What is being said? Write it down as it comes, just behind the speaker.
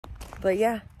But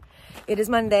yeah, it is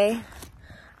Monday.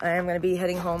 I am gonna be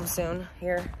heading home soon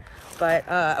here, but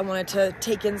I wanted to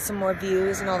take in some more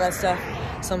views and all that stuff.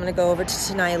 So I'm gonna go over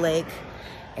to Lundy Lake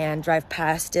and drive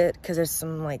past it because there's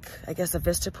some, like, I guess a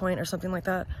vista point or something like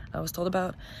that I was told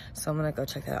about. So I'm gonna go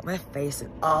check that out. My face is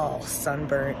all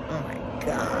sunburnt. Oh my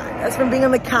God. That's from being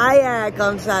on the kayak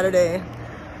on Saturday.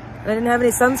 I didn't have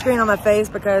any sunscreen on my face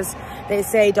because they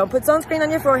say don't put sunscreen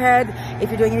on your forehead if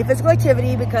you're doing any physical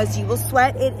activity because you will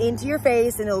sweat it into your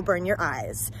face and it'll burn your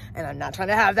eyes. And I'm not trying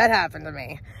to have that happen to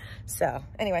me. So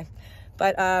anyway,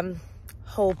 but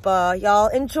hope y'all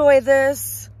enjoy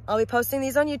this. I'll be posting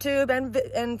these on YouTube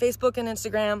and Facebook and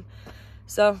Instagram.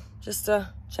 So just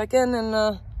check in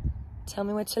and tell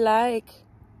me what you like.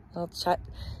 I'll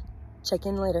check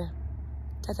in later.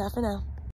 Ta-ta for now.